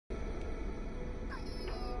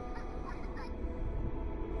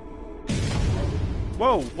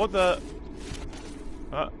Whoa! What the?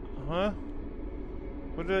 Huh?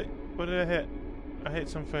 What did I hit? I hit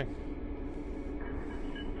something.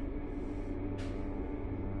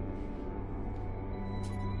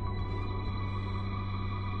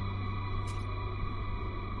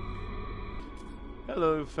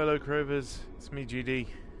 Hello, fellow Cravers. It's me, GD,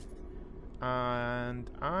 and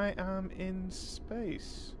I am in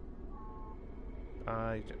space.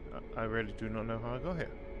 I really do not know how I got here.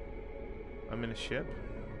 I'm in a ship,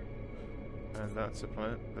 and that's a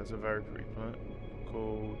planet. That's a very pretty planet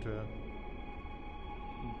called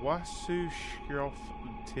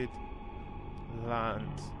Wasushroftid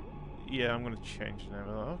Land. Yeah, I'm going to change the name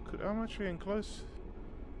of that. I'm actually in close.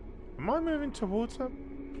 Am I moving towards that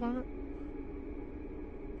planet?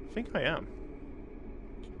 I think I am.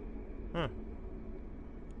 Huh.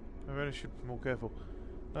 I really should be more careful.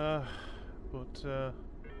 But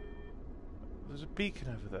there's a beacon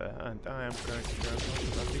over there, and I am going to go after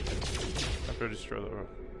that beacon. After I destroy that rock.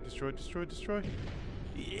 Destroy.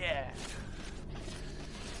 Yeah!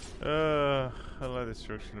 I like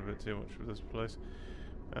destruction a bit too much for this place.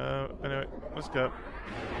 Anyway, let's go.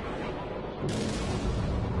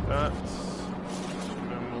 That's...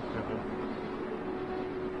 I'm more careful.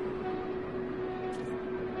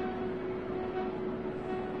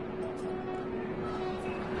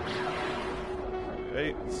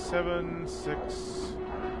 8, 7, 6, 5,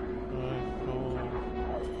 4,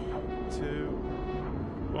 2,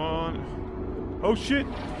 1. Oh shit!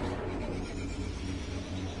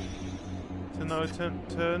 So now turn.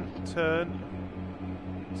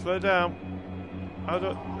 Slow down. How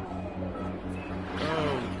do?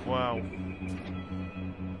 Oh wow!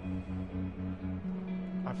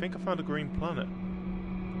 I think I found a green planet.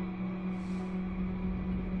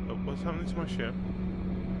 Oh, what's happening to my ship?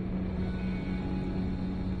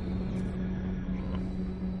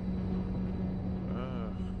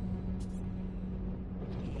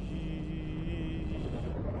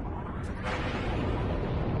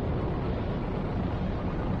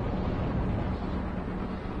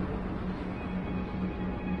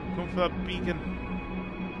 For that beacon.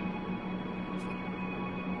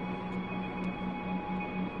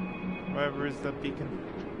 Wherever is that beacon?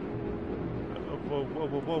 Whoa.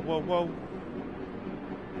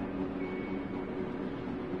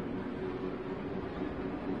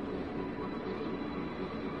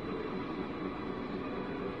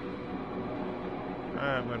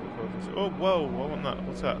 I'm going to focus. Oh, whoa, I want that.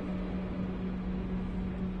 What's that?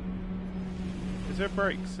 Is there a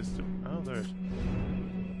brake system? Oh, there is.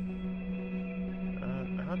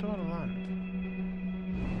 How do I land?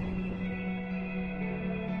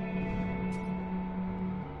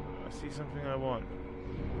 I see something I want.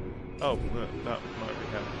 Oh, that might be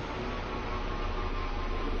happening.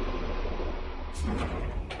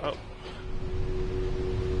 Oh.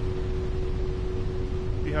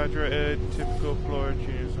 Dehydrated, typical flora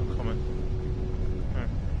juniors uncommon.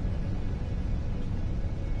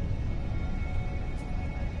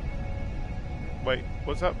 Wait,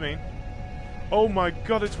 what's that mean? Oh my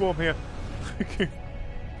god, it's warm here.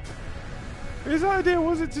 His idea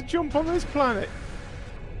was it to jump on this planet.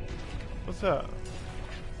 What's that?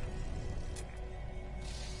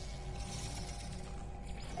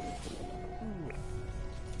 Ooh.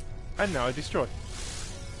 And now I destroy.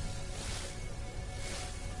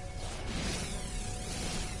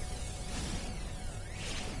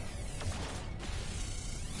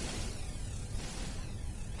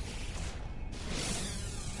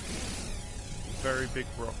 Very big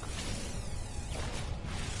rock.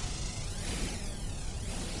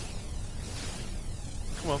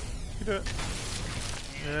 Come on, you do it.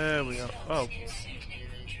 There we go. Oh.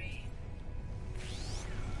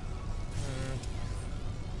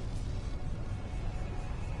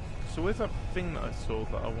 So where's that thing that I saw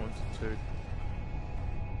that I wanted to?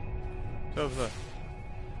 It's over there.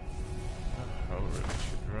 Oh, I really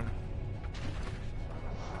should run.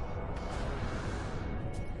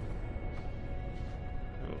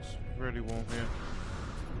 It's really warm here.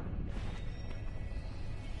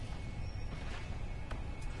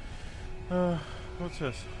 What's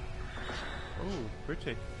this? Oh,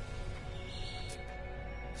 pretty.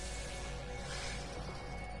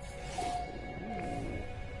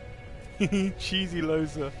 Cheesy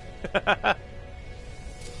loser. Oh,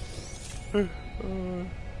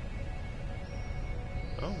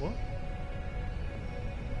 what?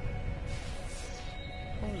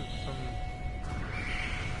 Oh,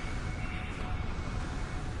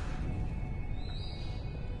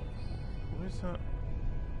 where's that?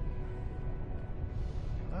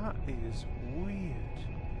 That is weird.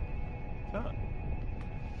 Is that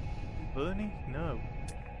Bernie? No.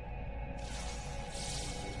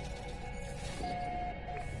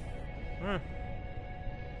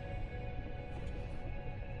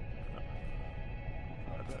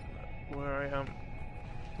 where I am.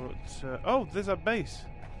 But, oh, there's a base.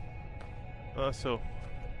 Oh, that's all.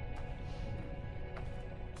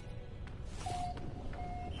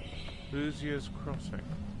 Lucia's Crossing.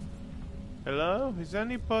 Hello? Is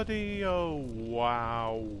anybody... Oh,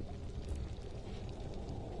 wow.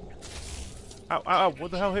 Ow, ow, ow,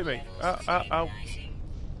 what the hell hit me? Ow, ow, ow.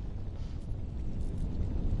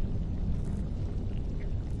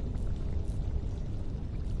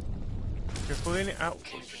 Careful in it out.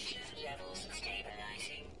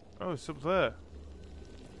 Oh, it's up there.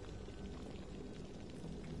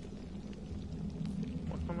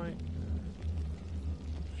 What am I...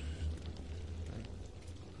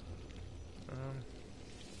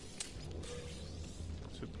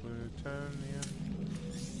 Some plutonium.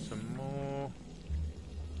 Some more.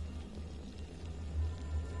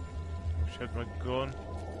 Wish I had my gun.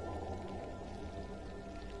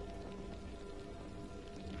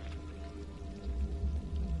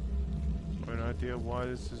 No idea why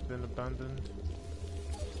this has been abandoned.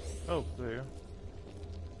 Oh, there you go.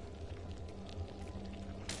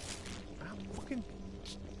 Ow, fucking...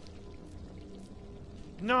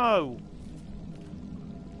 No!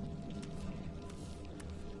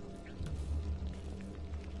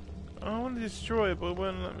 I want to destroy it, but it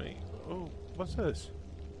won't let me. Oh, what's this?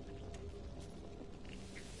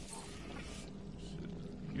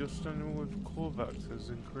 Your standing with Corvax has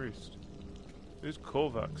increased. Who's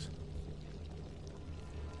Corvax?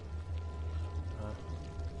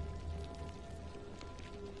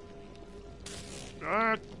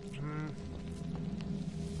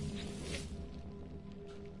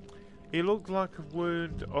 He looked like a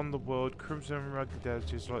wound on the world, crimson and ragged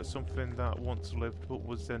edges, like something that once lived but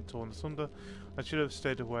was then torn asunder. I should have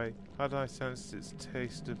stayed away. Had I sensed its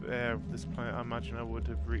taste of air of this planet, I imagine I would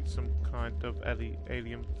have reached some kind of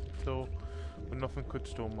alien door, but nothing could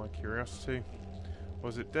stall my curiosity.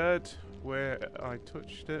 Was it dead? Where I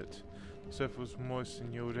touched it, the surface was moist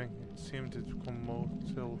and yielding. It seemed to become more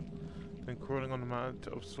till then crawling on the mat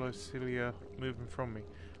of slow cilia moving from me.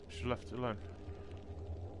 I should have left it alone.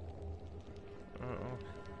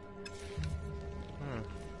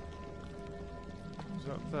 Is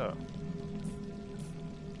that there?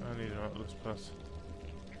 I need an Atlas Pass.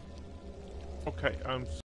 Okay, I'm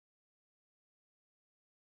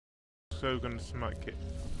so gonna smack it.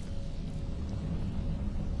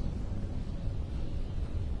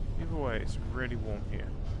 Either way, it's really warm here.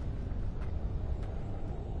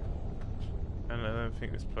 And I don't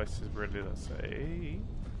think this place is really that safe.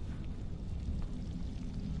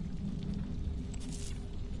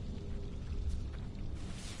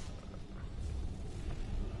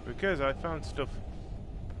 Because I found stuff.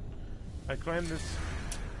 I claim this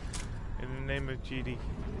in the name of GD.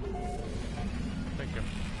 Thank you.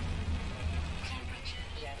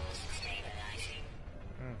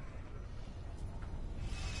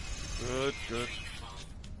 Good, good.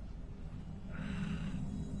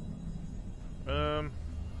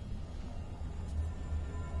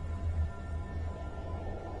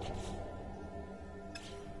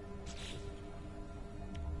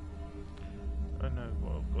 I know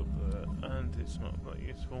what I've got there, and it's not that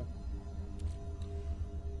useful.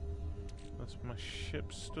 That's my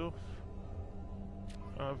ship stuff.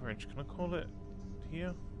 Average, can I call it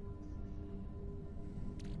here?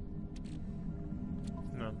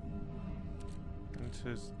 No. It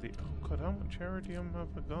says the... Oh god, how much iridium have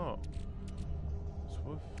I got? It's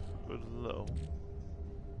worth a little.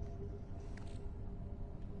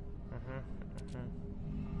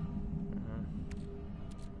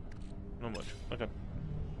 Not much. Okay.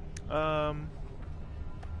 I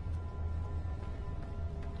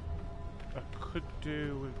could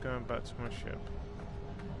do with going back to my ship.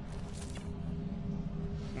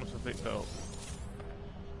 Once I pick that up.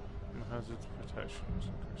 My hazards protection is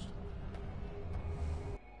increased.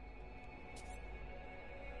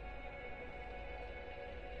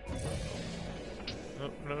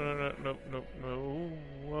 Nope, no.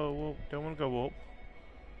 Whoa, whoa. Don't want to go up.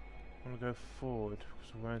 I want to go forward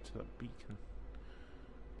because we're going to that beacon.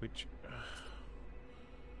 Which...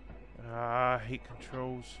 heat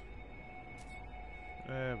controls.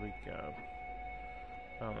 There we go.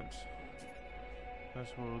 Balance.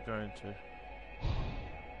 That's where we're going to.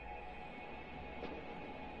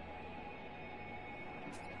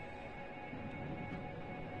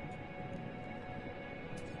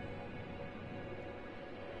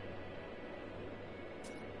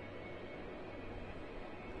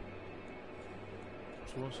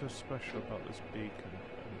 So what's so special about this beacon?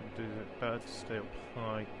 And is it better to stay up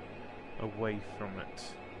high away from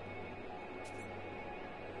it?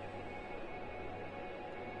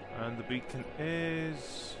 And the beacon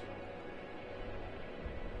is...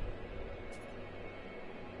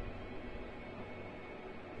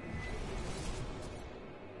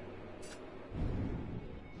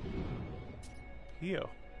 here?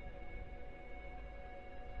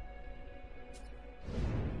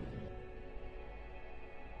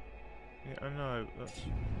 Yeah, I know. That's...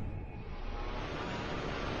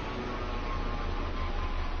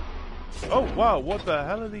 Oh, wow, what the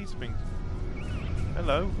hell are these things?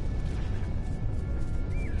 Hello.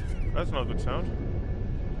 That's not a good sound.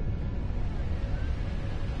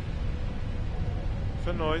 What's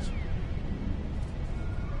that noise?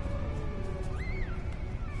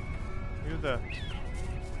 You there?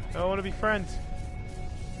 I want to be friends.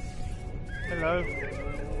 Hello.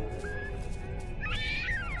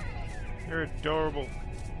 You're adorable.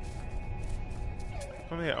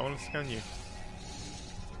 Come here, I want to scan you.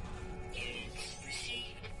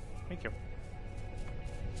 Thank you.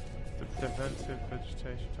 The defensive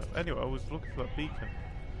vegetation type. Anyway, I was looking for that beacon.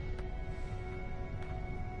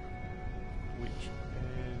 Which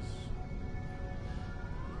is...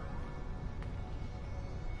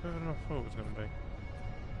 further than I thought it was going to be.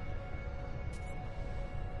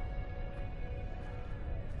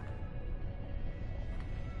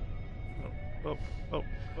 Up, up,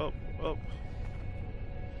 up, up.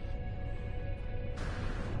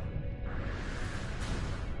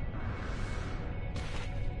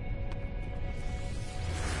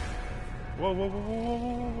 Whoa, whoa, whoa, whoa, whoa,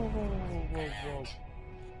 whoa, whoa, whoa, whoa, whoa.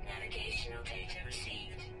 Navigational data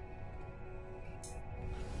received.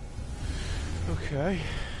 Okay.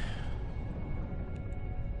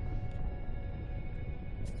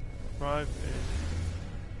 Arrive in.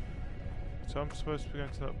 So I'm supposed to be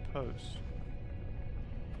going to that post.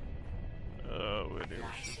 Where do we?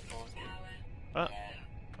 Huh?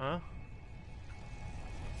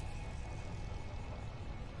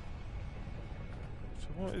 So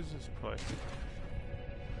what is this place?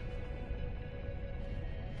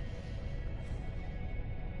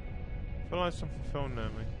 I feel like something fell near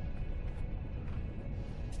me.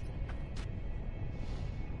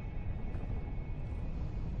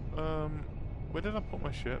 Where did I put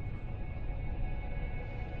my ship?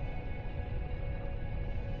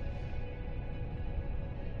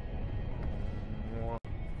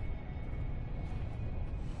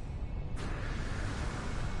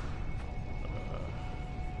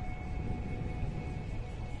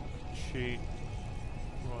 Cheat.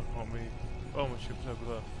 Oh, I can't be. Oh, my ship's over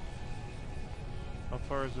there. How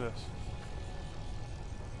far is this?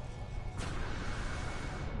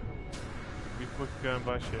 Be quick going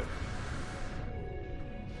by ship.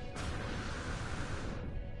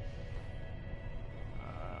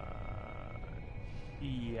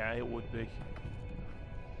 Yeah, it would be.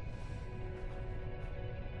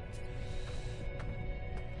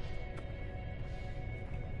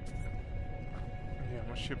 Yeah,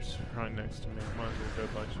 my ship's right next to me. Might as well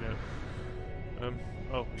go by ship.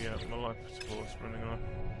 Oh yeah, my life support's running on.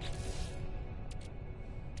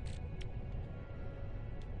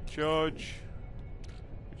 Charge.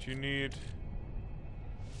 What you need?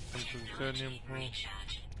 Some plutonium.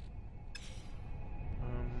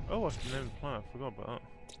 Oh, I can name the planet. I forgot about that.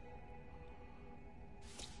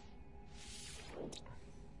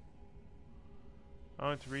 I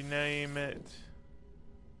want to rename it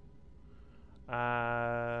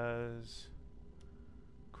as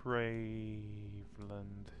Craveland.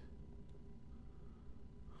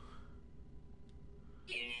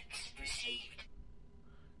 Units received.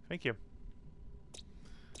 Thank you.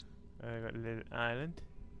 I got a little island.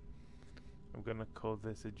 I'm gonna call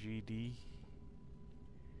this a GD.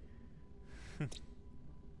 There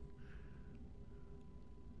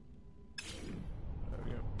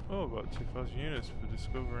we go. Oh, about 2,000 units for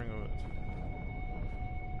discovering of it.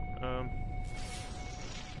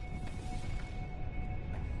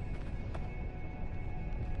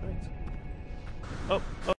 Thanks. Oh,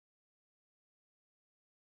 oh,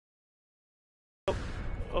 oh,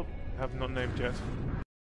 oh. Have not named yet.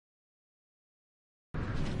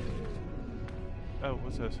 Oh,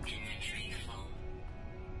 what's this?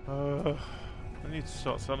 I need to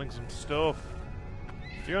start selling some stuff.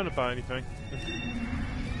 If you want to buy anything.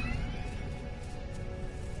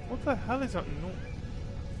 What the hell is that noise?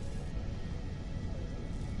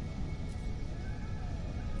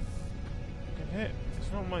 I can hit.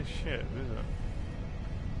 It's not my ship, is it?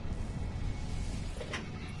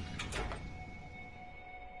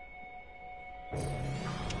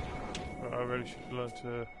 Right, I really should learn to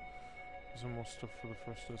do some more stuff for the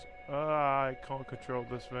thrusters. Ah, I can't control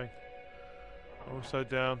this thing. I'm upside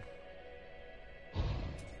down.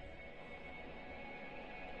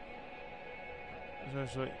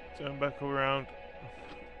 Essentially, turn back around.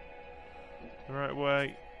 The right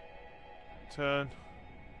way. Turn.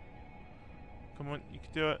 Come on, you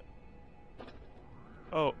can do it.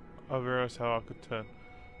 Oh, I realised how I could turn.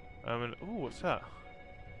 And ooh, what's that?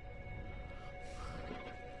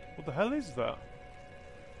 What the hell is that?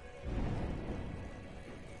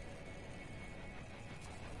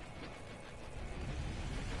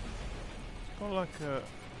 It's got like a...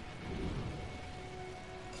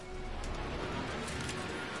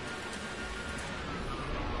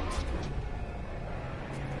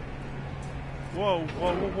 Whoa,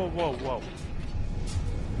 whoa, whoa, whoa, whoa, whoa.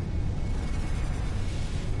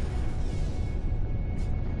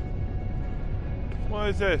 What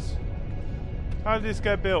is this? How did this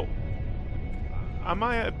get built? Am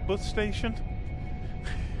I at a bus station?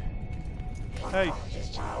 Hey.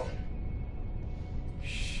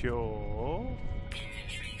 Sure.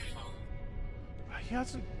 He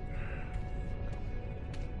hasn't...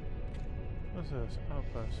 What's this?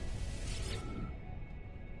 Outpost.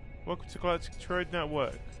 Welcome to Galactic Trade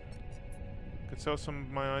Network. Can sell some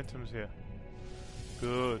of my items here.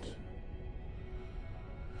 Good.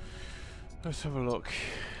 Let's have a look.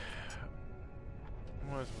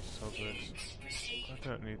 Might as well sell this. I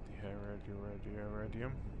don't need the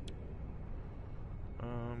iridium.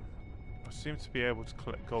 I seem to be able to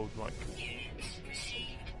collect gold like...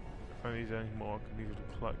 If I need any more, I can easily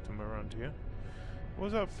collect them around here. What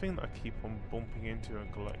was that thing that I keep on bumping into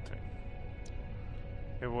and collecting?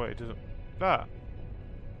 Yeah, wait, it doesn't... That!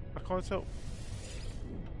 I can't sell...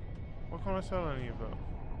 Why can't I sell any of that?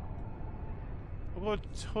 I've got a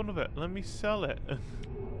ton of it. Let me sell it.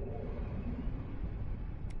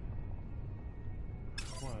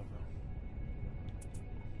 Whatever.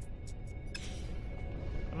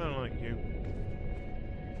 I don't like you.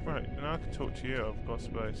 Right, now I can talk to you. I've got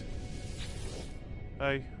space.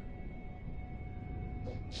 Hey.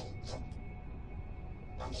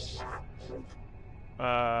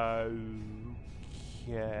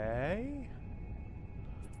 Okay.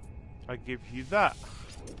 I give you that.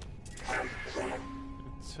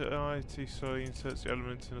 IT slowly inserts the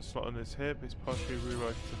element in a slot on his hip. It's partially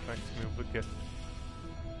rewrites to thank me with a gift.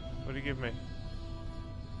 What do you give me?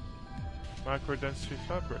 Microdensity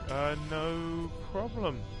fabric. No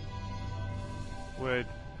problem. Weird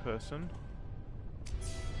person.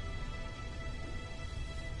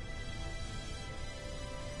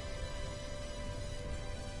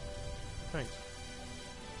 Thanks.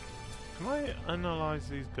 Can I analyze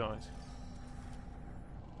these guys?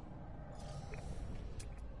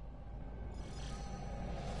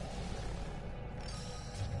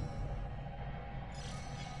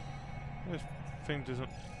 This thing doesn't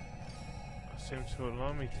seem to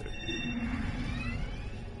allow me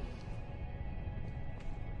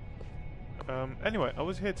to. Anyway, I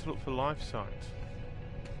was here to look for life signs.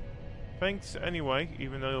 Thanks anyway,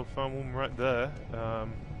 even though I found one right there.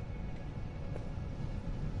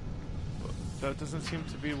 But that doesn't seem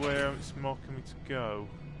to be where it's marking me to go.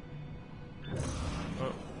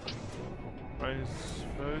 Oh, I'm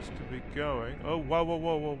supposed to be going. Oh, whoa, whoa,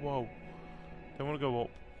 whoa, whoa, whoa! Don't want to go up.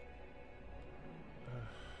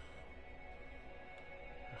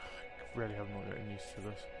 Really have not gotten used to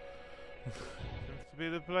this. Seems to be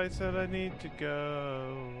the place that I need to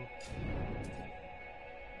go.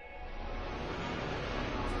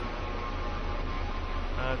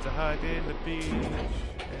 To hide in the beach area.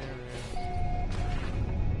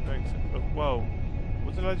 Thanks. Oh, whoa.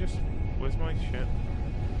 What did I just... Where's my shit?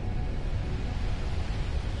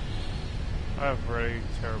 I have a very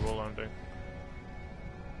terrible landing.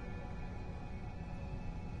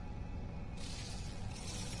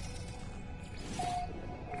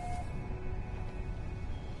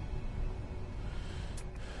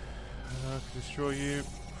 I can destroy you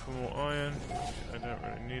for more iron, which I don't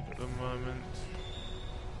really need at the moment.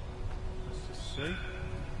 Let's just see.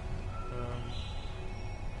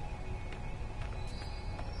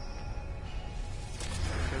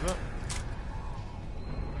 Okay, that.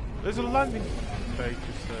 There's a landing page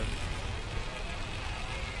just there.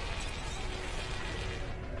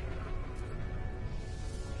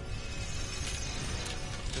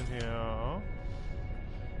 What's in here?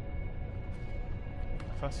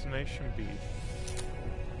 Fascination bead.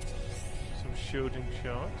 Some shielding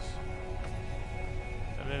shards.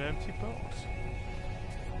 And an empty box.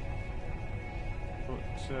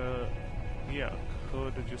 But, yeah,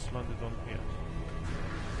 could have just landed on here.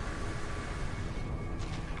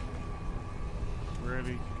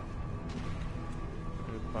 Really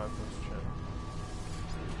good bypass check.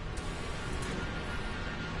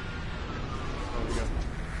 There we go.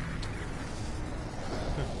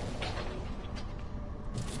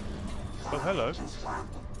 Oh, hello.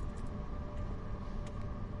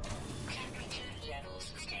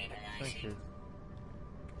 Thank you.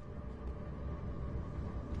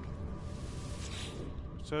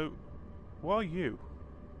 So, who are you?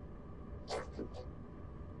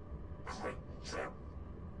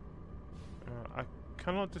 I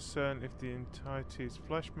cannot discern if the entirety is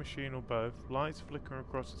flesh, machine, or both. Lights flicker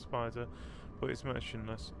across the spider, but it's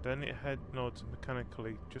motionless. Then its head nods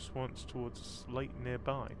mechanically, just once towards a slate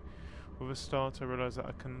nearby. With a start, I realise that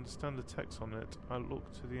I can understand the text on it. I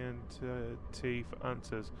look to the entity for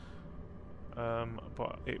answers,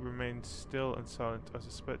 but it remains still and silent. I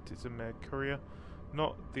suspect it's a mere courier,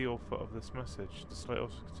 not the author of this message. The slate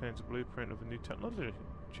also contains a blueprint of a new technology.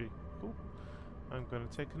 Cool. I'm going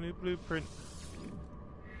to take a new blueprint.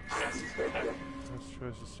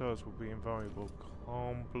 The stars will be invaluable.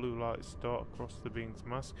 Calm blue lights dart across the being's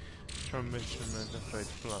mask. Transmission and then fade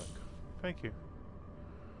to black. Thank you.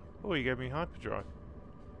 Oh, you gave me hyperdrive.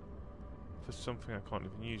 For something I can't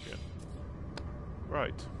even use yet.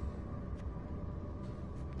 Right.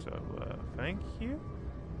 So, thank you.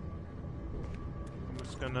 I'm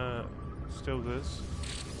just gonna steal this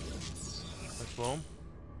as well.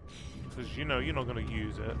 Because, you know, you're not gonna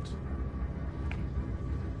use it.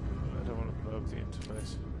 I don't want to blow up the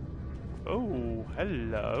interface. Oh,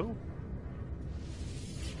 hello.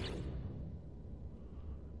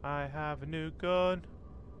 I have a new gun.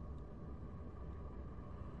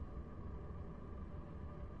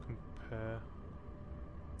 Compare.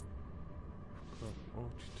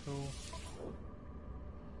 Multi-tool.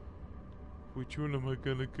 Which one am I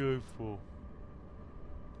gonna go for?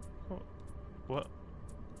 What? What?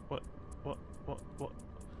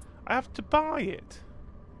 I have to buy it.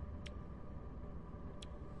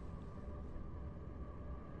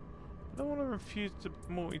 I don't want to refuse the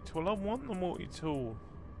multi-tool. I want the multi-tool.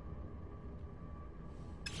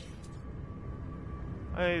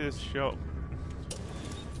 Hey, this shop.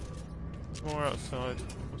 There's more outside.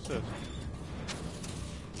 What's this?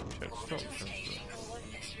 Check stock transfer.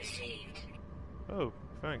 Oh,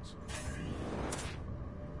 thanks.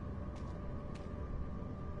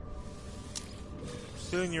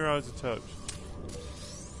 Still in your eyes a touch.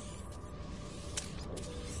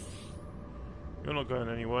 You're not going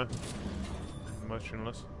anywhere.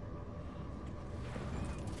 Motionless.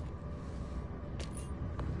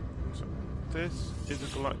 So, this is a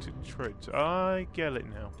galactic trade. So I get it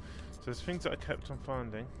now. So there's things that I kept on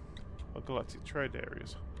finding are galactic trade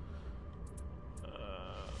areas.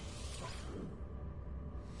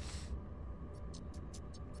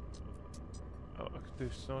 Oh, I could do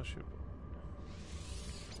Starship.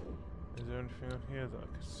 Is there anything on here that I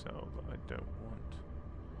could sell that I don't want?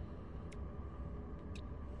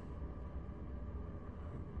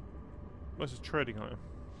 What's a trading item?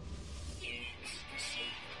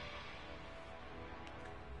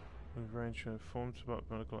 With range and forms about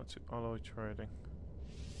galactic alloy trading.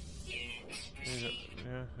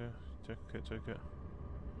 Yeah. Take it.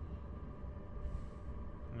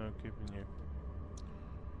 No, giving you.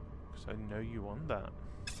 Because I know you want that.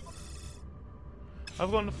 I've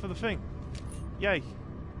got enough for the thing. Yay!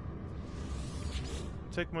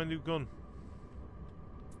 Take my new gun.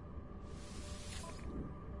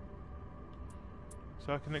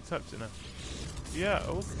 So I can accept it now. Yeah,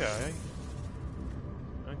 okay.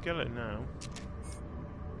 I get it now.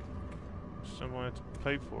 Someone had to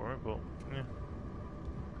pay for it, but yeah.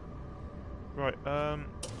 Right,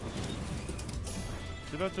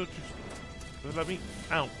 did I just let me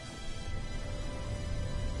out?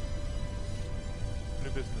 New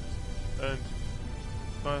business. And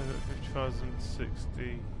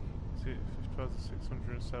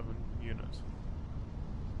 50,607 units.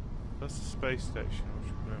 That's the space station,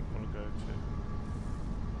 which we don't want to go to.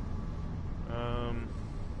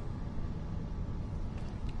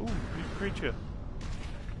 Ooh, new creature.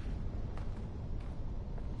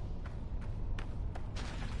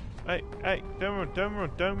 Hey,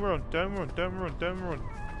 don't run.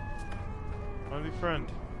 My new friend.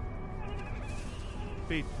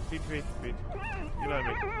 Feed. You like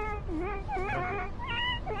me?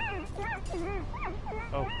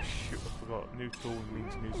 Oh shoot, I forgot. New tool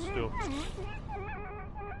means new stuff.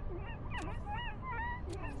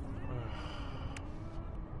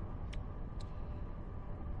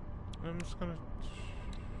 I'm just gonna...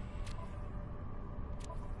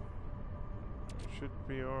 Should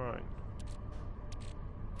be alright.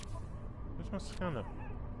 Where's my scanner?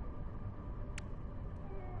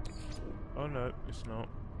 Oh no, it's not.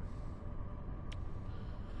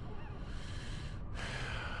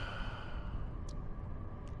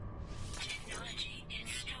 Technology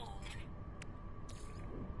installed.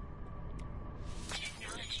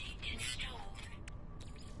 Technology installed.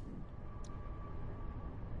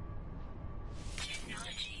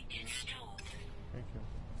 Technology installed. Thank you.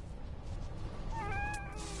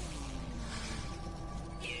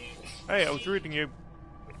 Hey, I was reading you.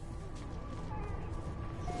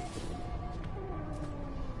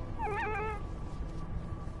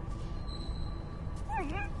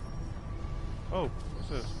 Oh, what's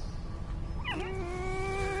this?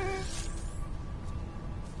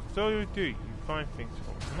 So you do, you find things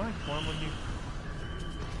for me. Can I climb on you?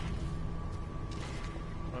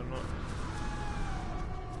 I'm not.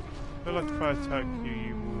 I feel like if I attack you,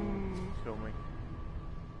 you will kill me.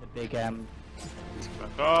 The big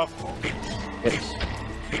Back off! it's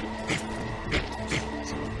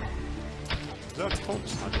Is that a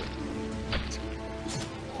corpse sniper?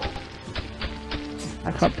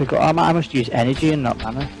 I can't pick up. I must use energy and not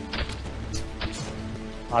mana.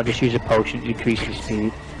 I'll just use a potion to increase the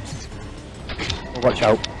speed. Oh, watch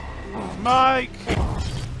out. Mike!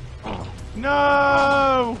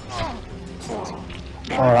 No! Oh,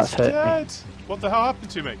 that's hurt me. Dead! What the hell happened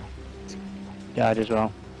to me? Died as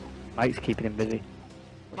well. Mike's keeping him busy.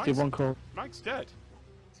 Let's do Mike's- one call. Mike's dead.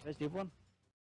 Let's do one.